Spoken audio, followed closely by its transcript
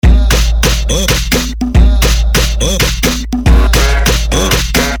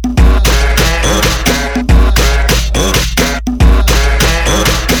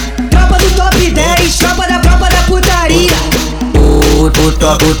Tropa do top 10, tropa da putaria. O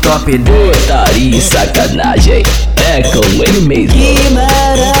top do putaria e sacanagem é com ele mesmo. Que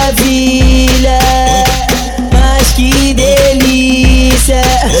maravilha, mas que delícia.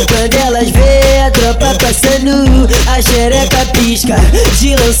 Quando elas vê a tropa passando, a xereca pisca,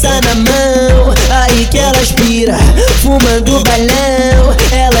 de lança na mão. Aí que elas pira, fumando balão,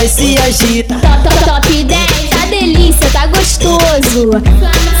 elas se agitam. Top 10, tá delícia, tá gostoso.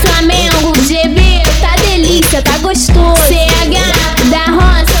 Flamengo, GB, tá delícia, tá gostoso. CH da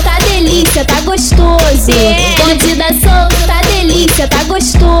roça, tá delícia, tá gostoso. Bonde da solta, tá delícia, tá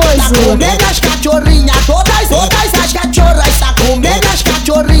gostoso. Tá comendo as cachorrinhas, todas as cachorras. Tá comendo as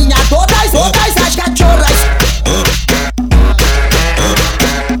cachorrinhas, todas as cachorras.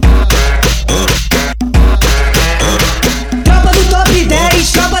 Tropa do top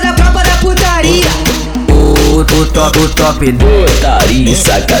 10, tropa da putaria. O top do putaria e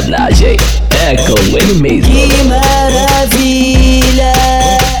sacanagem é com ele mesmo. Que maravilha,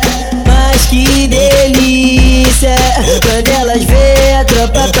 mas que delícia. Quando elas vê a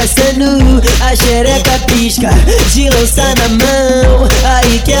tropa passando, a xereca pisca, de lança na mão.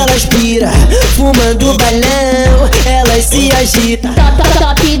 Aí que elas pira, fumando balão, elas se agitam.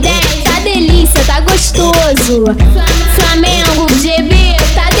 Top 10, tá delícia, tá gostoso. Flamengo, GB,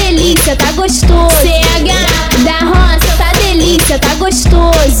 tá delícia, tá gostoso. CH da roça, tá delícia, tá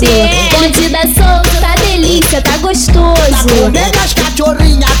gostoso. Bonde da solta, tá delícia, tá gostoso. Tá comendo as